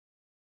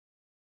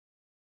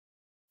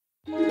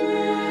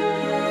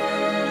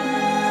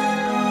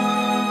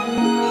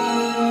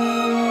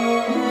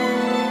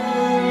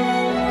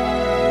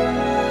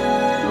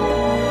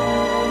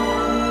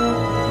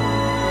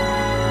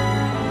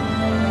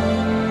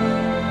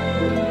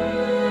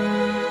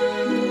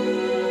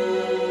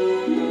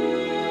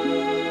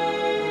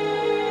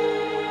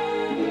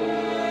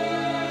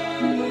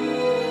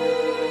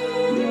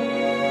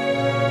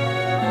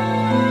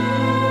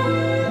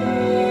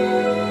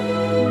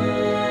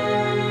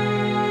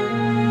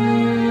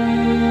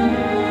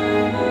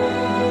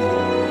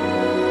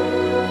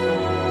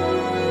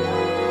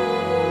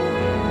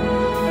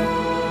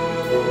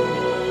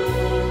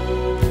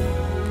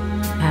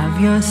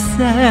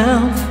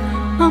Yourself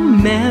a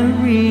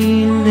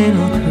merry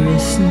little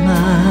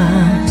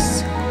Christmas.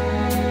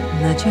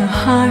 Let your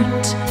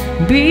heart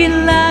be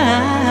light.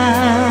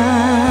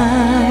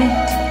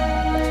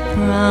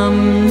 From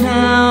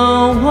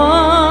now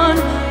on,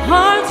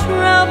 our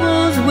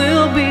troubles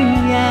will be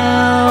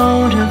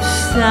out of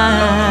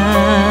sight.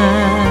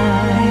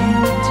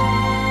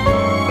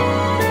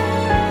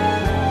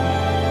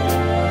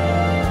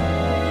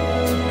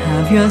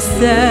 Have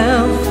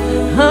yourself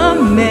a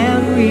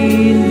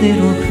merry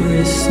little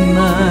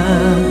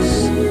Christmas.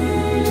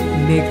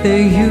 Make the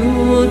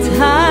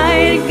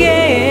Yuletide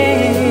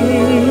gay.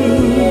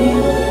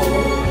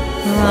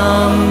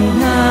 From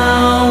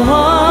now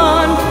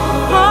on,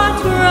 our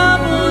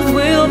troubles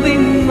will be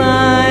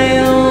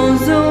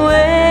miles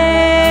away.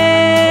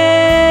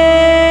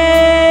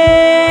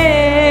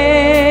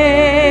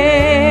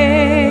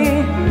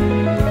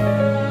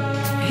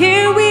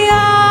 Here we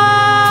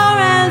are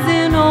as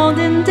in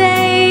olden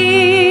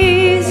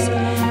days,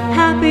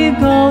 happy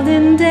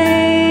golden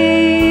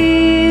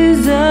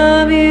days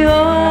of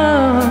yore.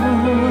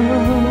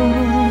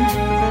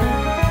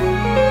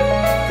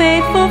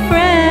 Faithful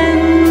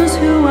friends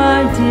who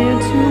are dear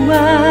to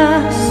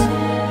us,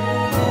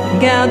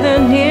 gather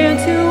near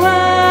to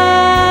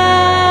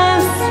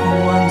us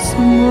once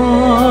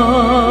more.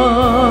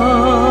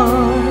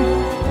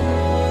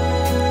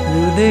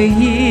 Through the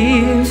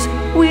years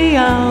we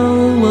all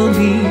will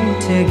be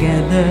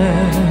together,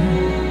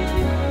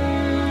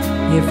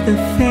 if the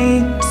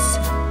fates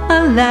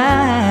allow.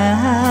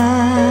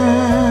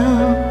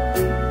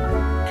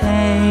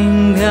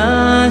 Hang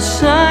a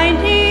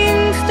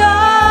shining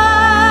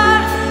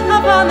star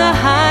upon the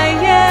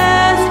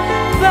highest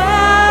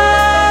bough,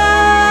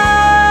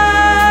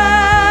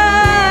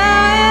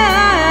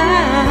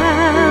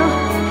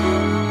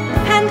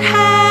 and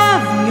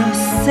have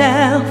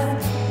yourself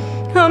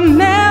a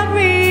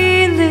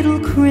merry little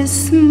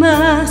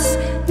Christmas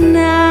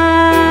now.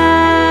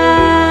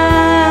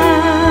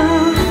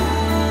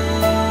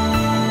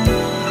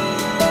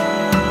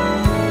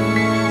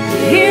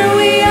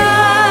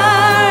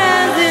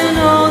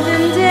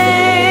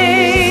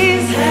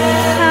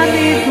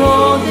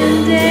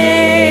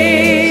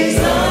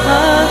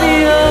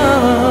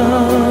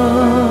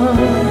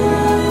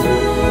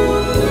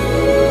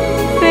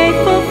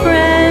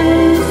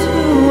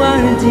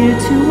 Dear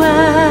to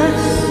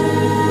us,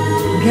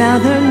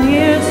 gather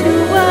near to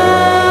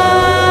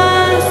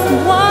us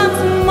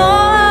once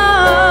more.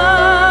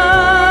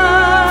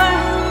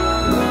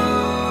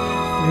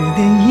 Through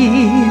the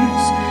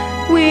years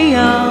we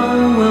all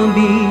will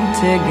be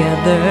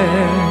together,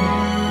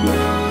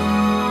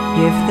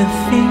 if the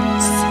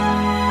fates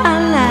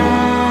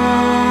allow.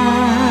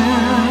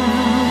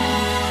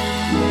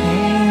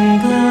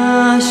 Hang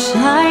a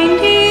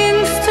shining